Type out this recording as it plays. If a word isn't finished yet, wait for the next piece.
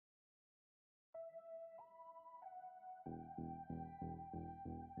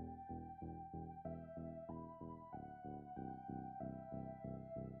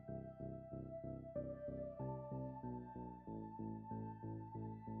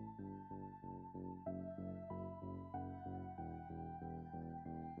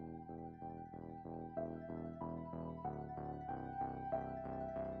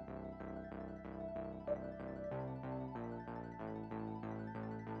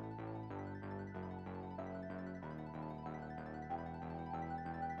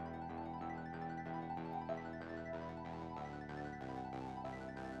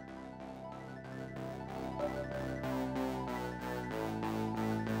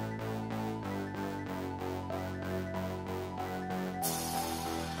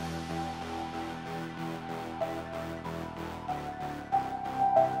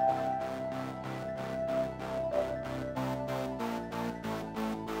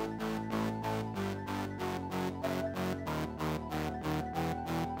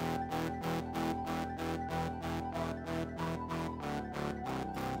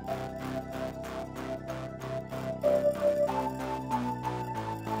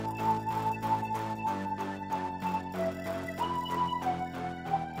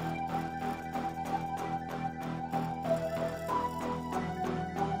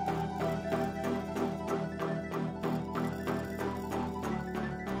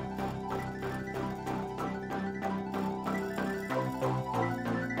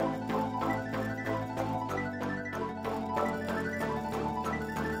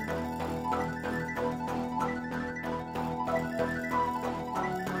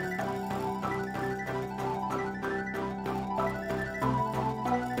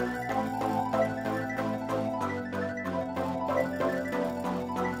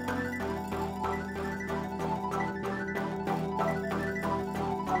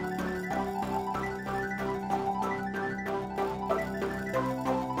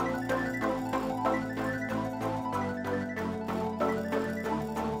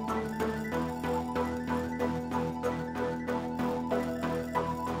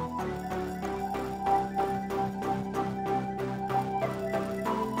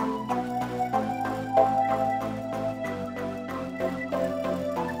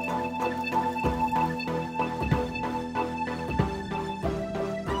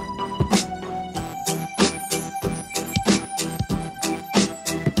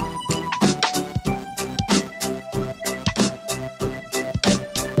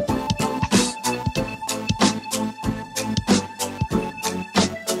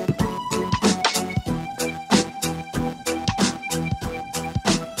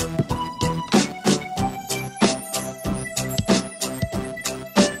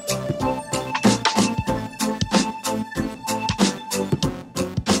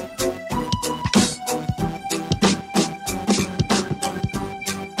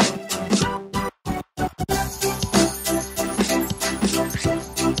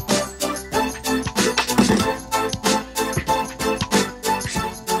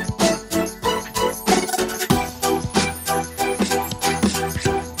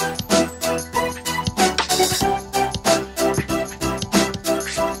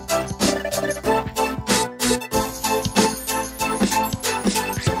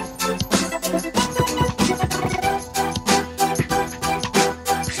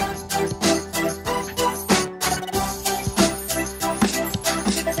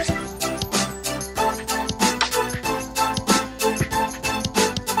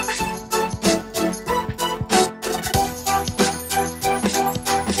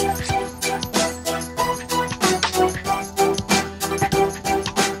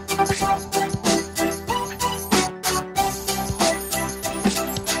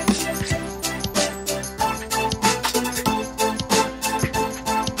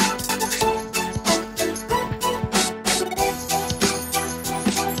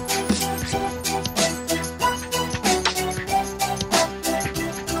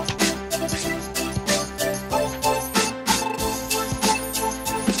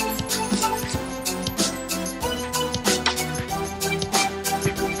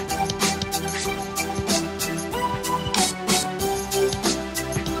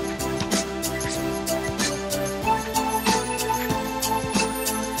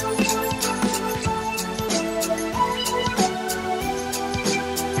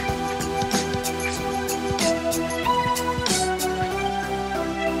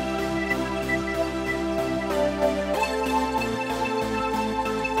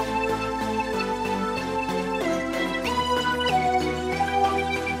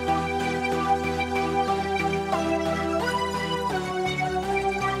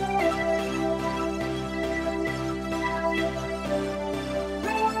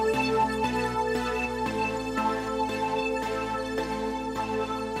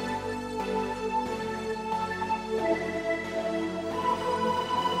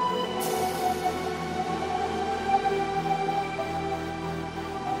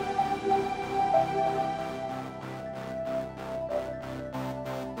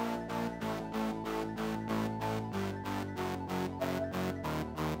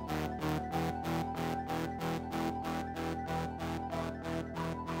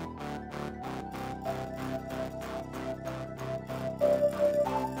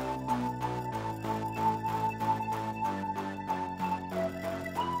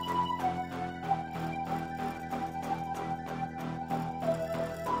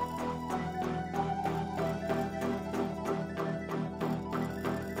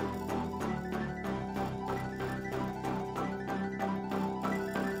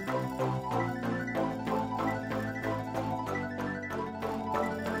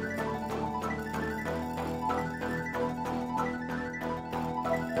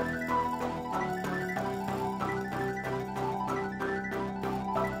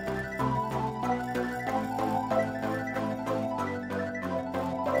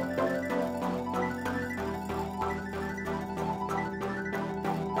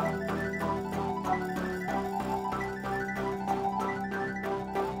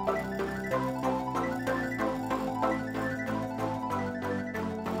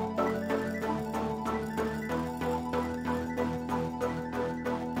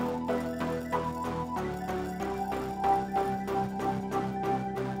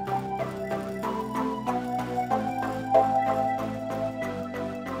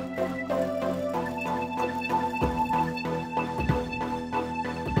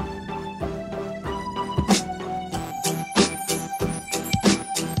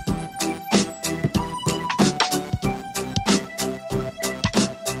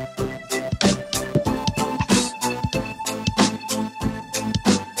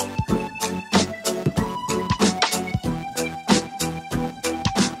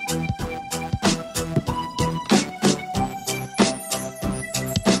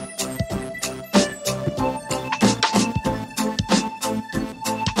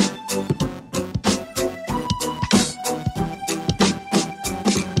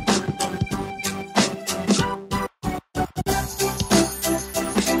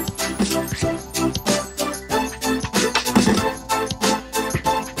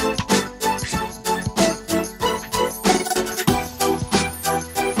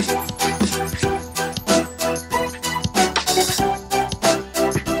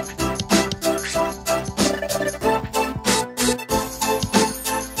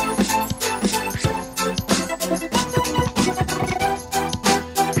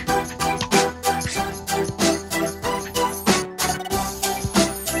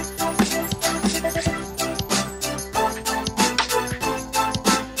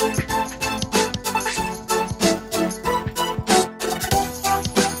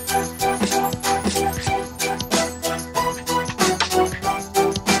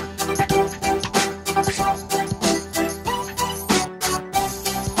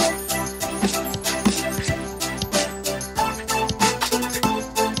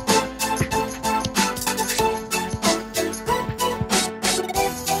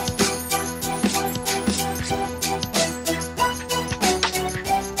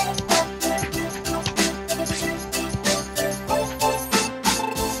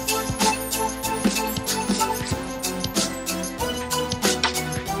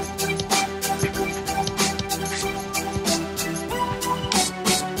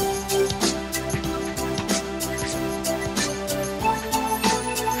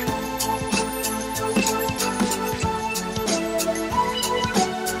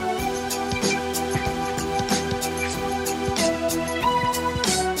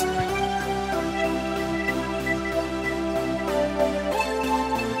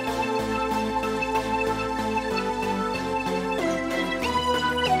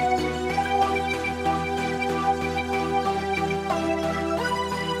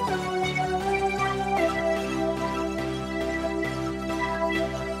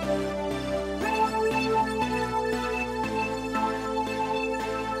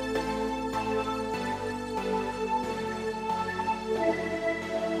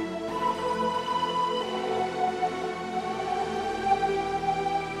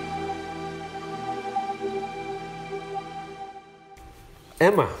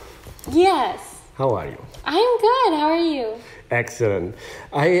Emma, Yes. how are you? I am good. How are you? Excellent.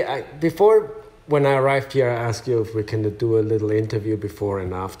 I before when I arrived here, I asked you if we can do a little interview before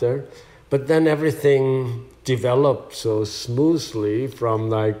and after, but then everything developed so smoothly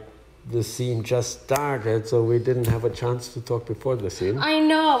from like the scene just started, so we didn't have a chance to talk before the scene. I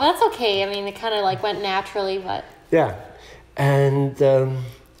know. That's okay. I mean, it kind of like went naturally, but... Yeah, and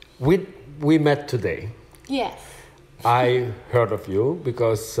we met today. Yes. I heard of you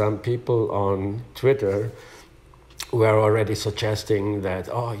because some people on Twitter were already suggesting that,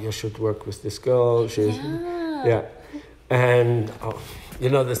 oh, you should work with this girl. She's, yeah. And, you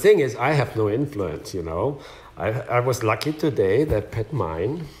know, the thing is, I have no influence, you know. I was lucky today that Pat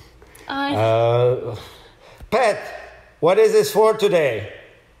Myne... Pat, what is this for today?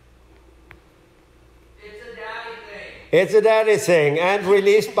 It's a daddy thing. It's a daddy thing, and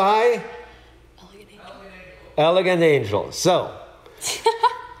released by... Elegant Angel. So,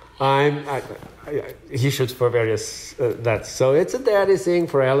 he shoots for various so it's a daddy thing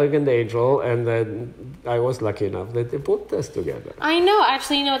for Elegant Angel, and then I was lucky enough that they put this together. I know.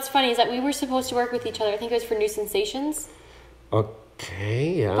 Actually, you know what's funny is that we were supposed to work with each other. I think it was for New Sensations.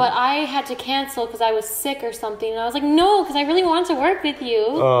 Okay, yeah. But I had to cancel because I was sick or something. And I was like, no, because I really wanted to work with you.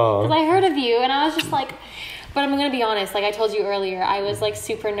 Oh. Because I heard of you. And I was just like... But I'm going to be honest, like I told you earlier, I was like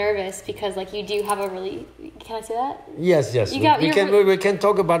super nervous because like you do have a really... Can I say that? Yes. We can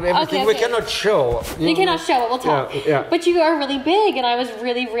talk about everything. Okay. We cannot show. We cannot show it, we'll talk. Yeah. But you are really big and I was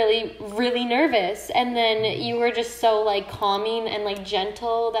really, really, really nervous. And then you were just so like calming and like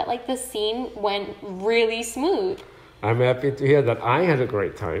gentle that like the scene went really smooth. I'm happy to hear that. I had a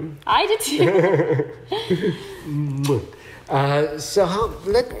great time. I did too. So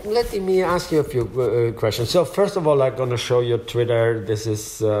let me ask you a few questions. So first of all, I'm going to show you Twitter. This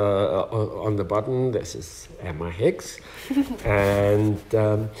is on the button. This is Emma Hix. And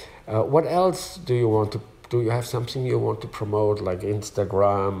what else do you want to? Do you have something you want to promote, like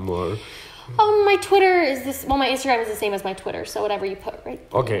Instagram or? My Twitter is this. Well, my Instagram is the same as my Twitter. So whatever you put, right?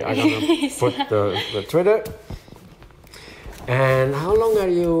 Okay, I'm gonna put the Twitter. And how long are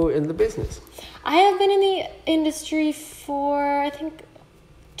you in the business? I have been in the industry for, I think,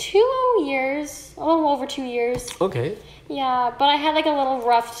 2 years, a little over 2 years. Okay. Yeah, but I had like a little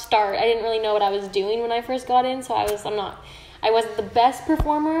rough start. I didn't really know what I was doing when I first got in, so I wasn't the best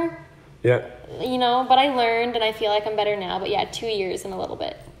performer. Yeah. You know, but I learned and I feel like I'm better now. But yeah, 2 years and a little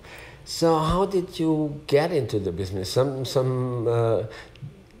bit. So how did you get into the business? A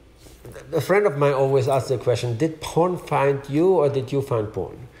friend of mine always asks the question, did porn find you or did you find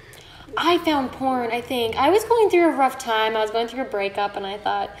porn? I found porn, I think. I was going through a rough time. I was going through a breakup, and I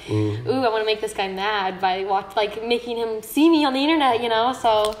thought, ooh, I want to make this guy mad by making him see me on the internet, you know?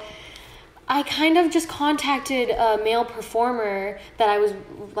 So I kind of just contacted a male performer that I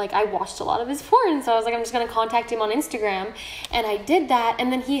watched a lot of his porn. So I was like, I'm just going to contact him on Instagram. And I did that,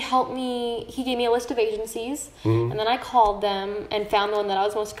 and then he gave me a list of agencies, and then I called them and found the one that I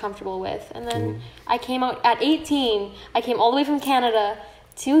was most comfortable with. And then I came out at 18. I came all the way from Canada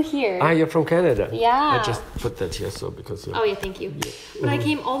to here. You're from Canada. Yeah. I just put that here so because you're... Oh yeah, thank you. Yeah. But I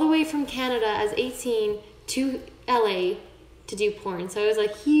came all the way from Canada as 18 to LA to do porn. So it was a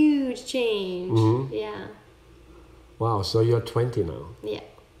huge change. Yeah. Wow, so you're 20 now. Yeah.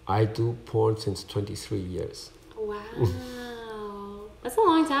 I do porn since 23 years. Wow. That's a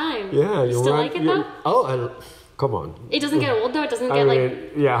long time. Yeah. You still like it though? Come on. It doesn't get old though? It doesn't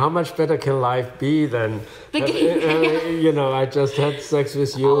get Yeah, how much better can life be than... you know, I just had sex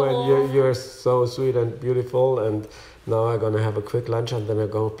with you and you're so sweet and beautiful, and now I'm going to have a quick lunch and then I'm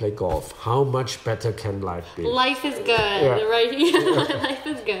going to play golf. How much better can life be? Life is good, right? Life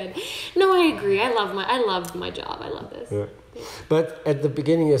is good. No, I agree. I love my job. I love this. Yeah. But at the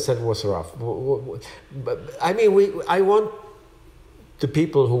beginning you said it was rough. I mean, I want the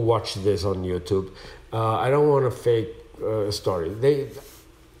people who watch this on YouTube... I don't want a fake story.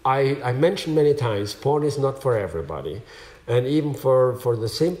 I mentioned many times, porn is not for everybody. And even for the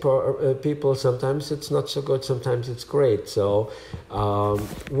same people, sometimes it's not so good, sometimes it's great. So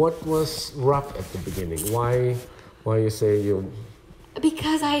what was rough at the beginning? Why you say you...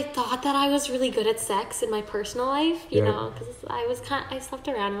 Because I thought that I was really good at sex in my personal life, you know, because I slept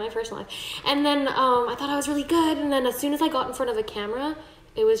around in my personal life. And then I thought I was really good, and then as soon as I got in front of a camera,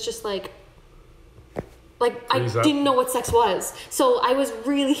 it was just like I didn't know what sex was. So I was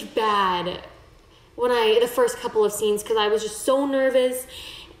really bad the first couple of scenes because I was just so nervous.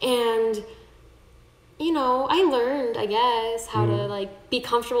 And, you know, I learned, I guess, how to be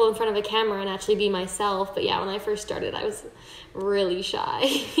comfortable in front of a camera and actually be myself. But yeah, when I first started, I was really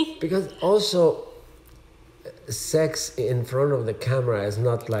shy. Because also sex in front of the camera is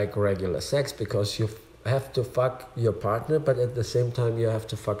not like regular sex because you have to fuck your partner, but at the same time you have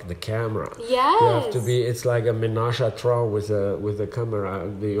to fuck the camera. Yes. You have to be. It's like a ménage à trois with a camera.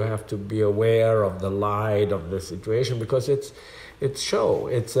 You have to be aware of the light of the situation because it's show.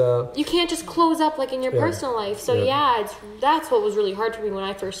 It's you can't just close up like in your personal life. So that's what was really hard for me when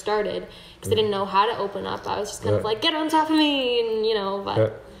I first started because I didn't know how to open up. I was just kind of like, get on top of me, and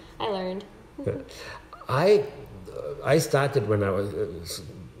but I learned. I started when I was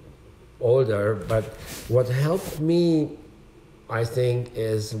older, but what helped me, I think,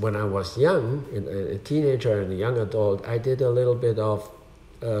 is when I was young, a teenager and a young adult, I did a little bit of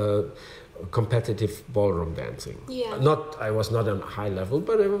competitive ballroom dancing. Yeah. I was not on a high level,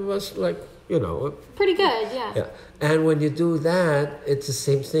 but it was like, pretty good, yeah. Yeah. And when you do that, it's the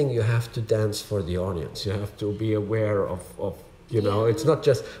same thing. You have to dance for the audience. You have to be aware of it's not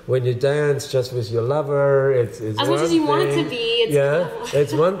just when you dance just with your lover. It's as much as you want it to be.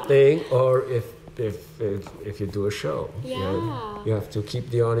 It's one thing. Or if you do a show, you have to keep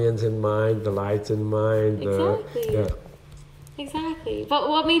the audience in mind, the lights in mind. Exactly. Exactly. But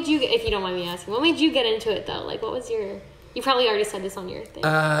what made you, if you don't mind me asking, what made you get into it though? Like, what was your? You probably already said this on your thing.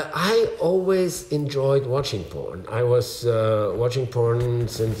 I always enjoyed watching porn. I was watching porn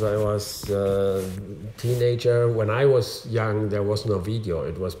since I was a teenager. When I was young, there was no video.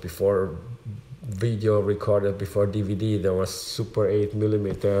 It was before video recorded, before DVD. There was Super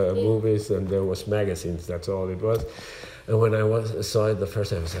 8mm movies, and there was magazines. That's all it was. And when I saw it the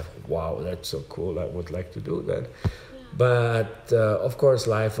first time, I was like, wow, that's so cool. I would like to do that. But, of course,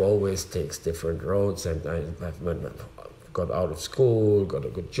 life always takes different roads, and I got out of school, got a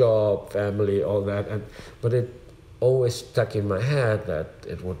good job, family, all that, but it always stuck in my head that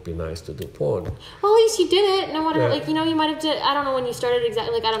it would be nice to do porn. Well, at least you did it. No matter, you might have did. I don't know when you started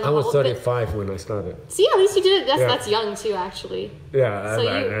exactly. Like, I don't know. I was 35 when I started. See, at least you did it. That's young too, actually. Yeah, so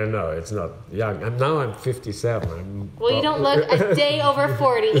I know it's not young. I'm 57. Well, you don't look a day over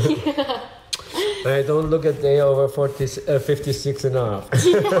 40. I don't look a day over 56 and a half.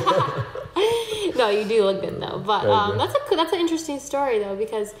 No, you do look good though. But that's an interesting story though,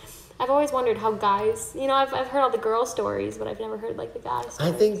 because I've always wondered how guys, I've heard all the girl stories, but I've never heard like the guy stories.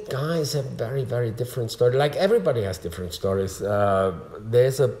 I think guys have very, very different stories. Like everybody has different stories.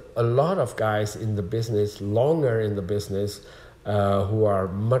 There's a lot of guys in the business, longer in the business, who are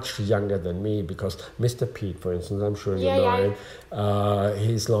much younger than me, because Mr. Pete, for instance, I'm sure you know him.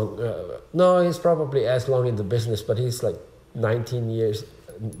 He's he's probably as long in the business, but he's like 19 years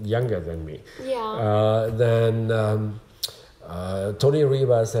younger than me. Yeah. Then Tony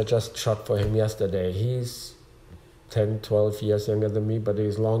Rivas, I just shot for him yesterday. He's 10, 12 years younger than me, but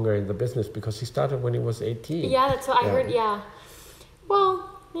he's longer in the business because he started when he was 18. Yeah, that's what I heard, yeah.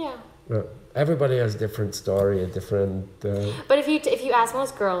 Well, yeah. Everybody has a different story, a different... But if you ask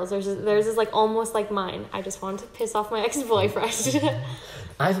most girls, theirs is like almost like mine. I just wanted to piss off my ex-boyfriend.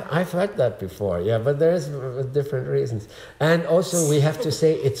 I've heard that before, yeah, but there's different reasons. And also we have to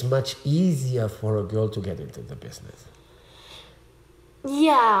say it's much easier for a girl to get into the business.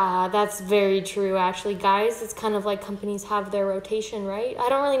 Yeah, that's very true, actually. Guys, it's kind of like companies have their rotation, right? I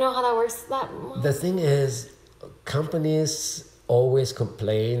don't really know how that works that much. The thing is, companies always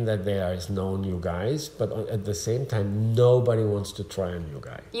complain that there is no new guys, but at the same time, nobody wants to try a new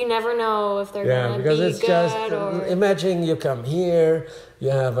guy. You never know if they're going to be good. Yeah, because it's just, or... imagine you come here, you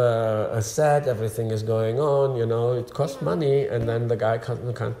have a set, everything is going on, it costs money, and then the guy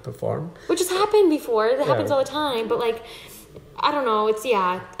can't perform. Which has happened before. It happens all the time, but like... I don't know,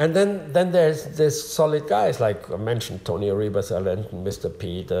 And then there's this solid guys, like I mentioned, Tony Ribas, Mr.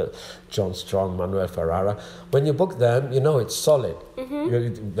 Pete, John Strong, Manuel Ferrara. When you book them, it's solid.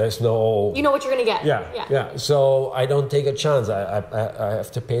 Mm-hmm. There's no... You know what you're going to get. Yeah. So I don't take a chance. I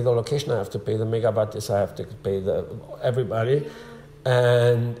have to pay the location, I have to pay the makeup artist, I have to pay everybody.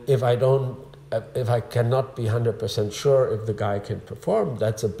 And if I cannot be 100% sure if the guy can perform,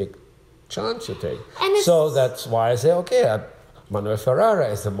 that's a big chance you take. So that's why I say, okay, Manuel Ferrara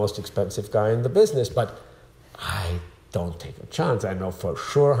is the most expensive guy in the business, but I don't take a chance. I know for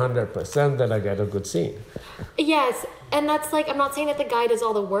sure 100% that I get a good scene. Yes, and that's like, I'm not saying that the guy does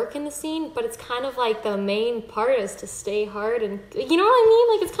all the work in the scene, but it's kind of like the main part is to stay hard, and you know what I mean?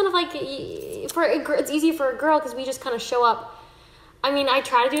 Like, it's kind of like, it's easy for a girl because we just kind of show up. I mean, I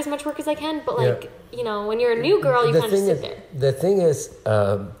try to do as much work as I can, but like, when you're a new girl, you kind of sit there. The thing is,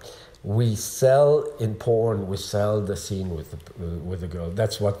 we sell in porn, we sell the scene with the girl.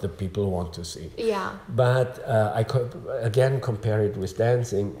 That's what the people want to see. Yeah. But I again compare it with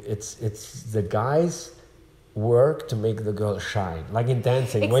dancing. It's the guys work to make the girl shine. Like in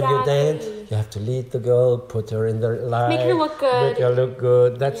dancing, when you dance, you have to lead the girl, put her in the light, make her look good. Make her look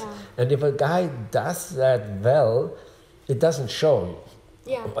good. And if a guy does that well, it doesn't show.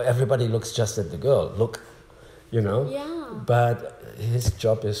 Yeah. Everybody looks just at the girl. Look, Yeah. But his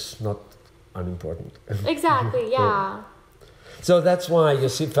job is not unimportant. Exactly. Yeah. So that's why you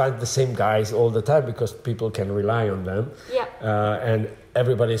find the same guys all the time, because people can rely on them. Yeah. And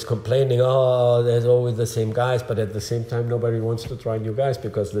everybody's complaining, oh, there's always the same guys, but at the same time, nobody wants to try new guys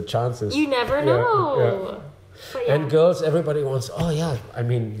because the chances... You never know. Yeah. And girls, everybody wants, oh yeah, I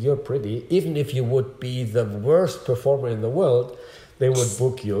mean, you're pretty. Even if you would be the worst performer in the world, they would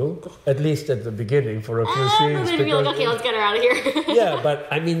book you, at least at the beginning, for a few scenes. They'd be like, okay, let's get her out of here. Yeah, but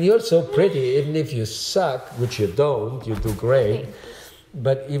I mean, you're so pretty, even if you suck, which you don't, you do great.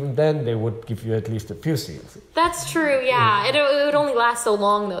 But even then, they would give you at least a few scenes. That's true, yeah. It would only last so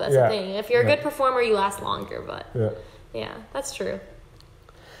long, though. That's the thing. If you're a good performer, you last longer. But yeah, that's true.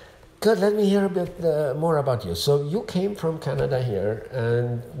 Good. Let me hear a bit more about you. So you came from Canada here,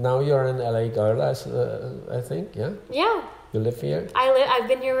 and now you're an LA girl, I think. Yeah. Yeah. You live here? I've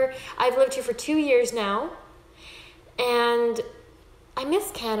been here. I've lived here for 2 years now, and I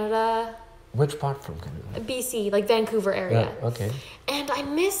miss Canada. Which part from Canada? BC, like Vancouver area. Yeah, okay. And I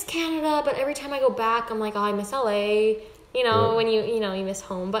miss Canada, but every time I go back, I'm like, oh, I miss LA. When you miss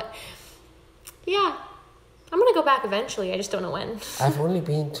home. But yeah, I'm gonna go back eventually. I just don't know when. I've only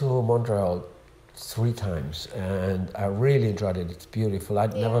been to Montreal 3 times, and I really enjoyed it. It's beautiful.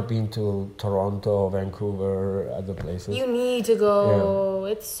 I'd never been to Toronto, Vancouver, other places. You need to go.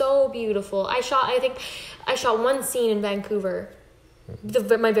 Yeah. It's so beautiful. I shot one scene in Vancouver,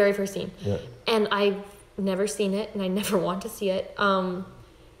 my very first scene, and I've never seen it, and I never want to see it.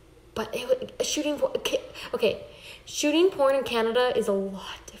 But shooting porn in Canada is a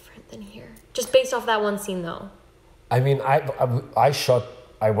lot different than here. Just based off that one scene, though. I mean,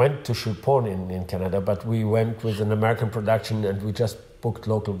 I went to shoot porn in Canada, but we went with an American production, and we just booked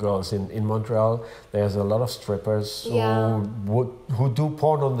local girls. In Montreal, there's a lot of strippers who do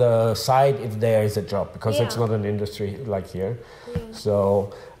porn on the side if there is a job, because it's not an industry like here. Yeah.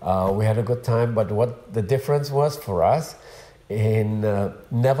 So we had a good time, but what the difference was for us,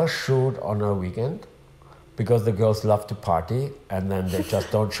 never shoot on a weekend, because the girls love to party, and then they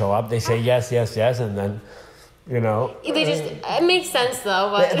just don't show up. They say yes, yes, yes, and then... They just it makes sense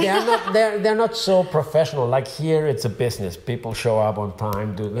though, but they're not so professional. Like here, it's a business. People show up on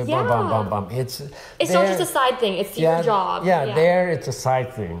time, do bum bum bum. It's not just a side thing. It's your job. Yeah, there it's a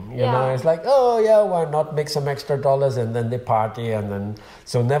side thing. You know, it's like, oh yeah, why not make some extra dollars, and then they party, and then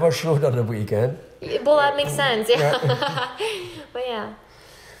so never shoot on the weekend. Well, that makes sense. Yeah, but yeah.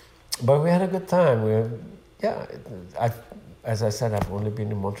 But we had a good time. As I said, I've only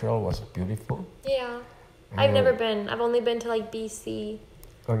been in Montreal. It was beautiful. Yeah. I've never been. I've only been to like BC.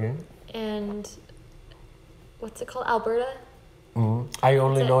 Okay. And what's it called? Alberta? Mm-hmm. I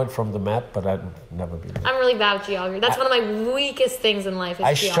only know it from the map, but I've never been there. I'm really bad with geography. That's one of my weakest things in life.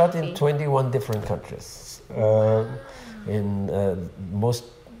 I shot in 21 different countries. Most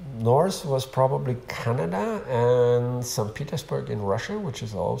north was probably Canada and St. Petersburg in Russia, which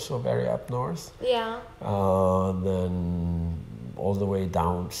is also very up north. Yeah. Then all the way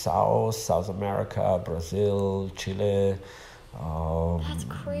down South America, Brazil, Chile. That's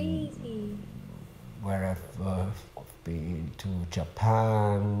crazy. Where I've been to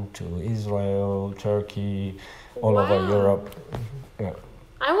Japan, to Israel, Turkey, all over Europe. Yeah.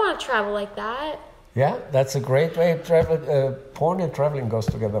 I want to travel like that. Yeah, that's a great way of traveling. Porn and traveling goes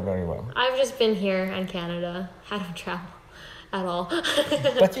together very well. I've just been here in Canada. I don't travel at all.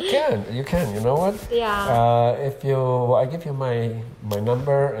 But you can. You know what? Yeah. I give you my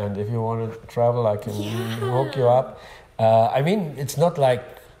number, and if you want to travel, I can hook you up. I mean, it's not like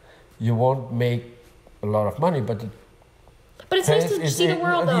you won't make a lot of money, but it's nice to see the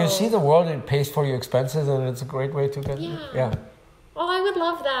world, though. You see the world, it pays for your expenses, and it's a great way to get... Yeah. Oh, I would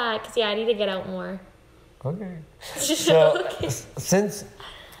love that, because I need to get out more. Okay. So, since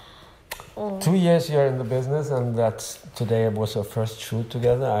 2 years you're in the business, and today was our first shoot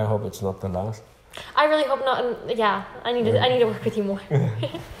together, I hope it's not the last. I really hope not. Yeah, I need to work with you more.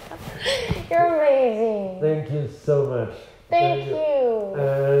 You're amazing. Thank you so much. Thank you.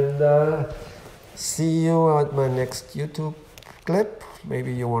 And see you at my next YouTube clip.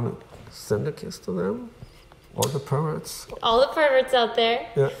 Maybe you want to send a kiss to them. All the perverts. All the perverts out there.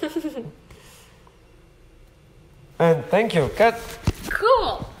 Yeah. And thank you. Cut.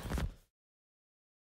 Cool.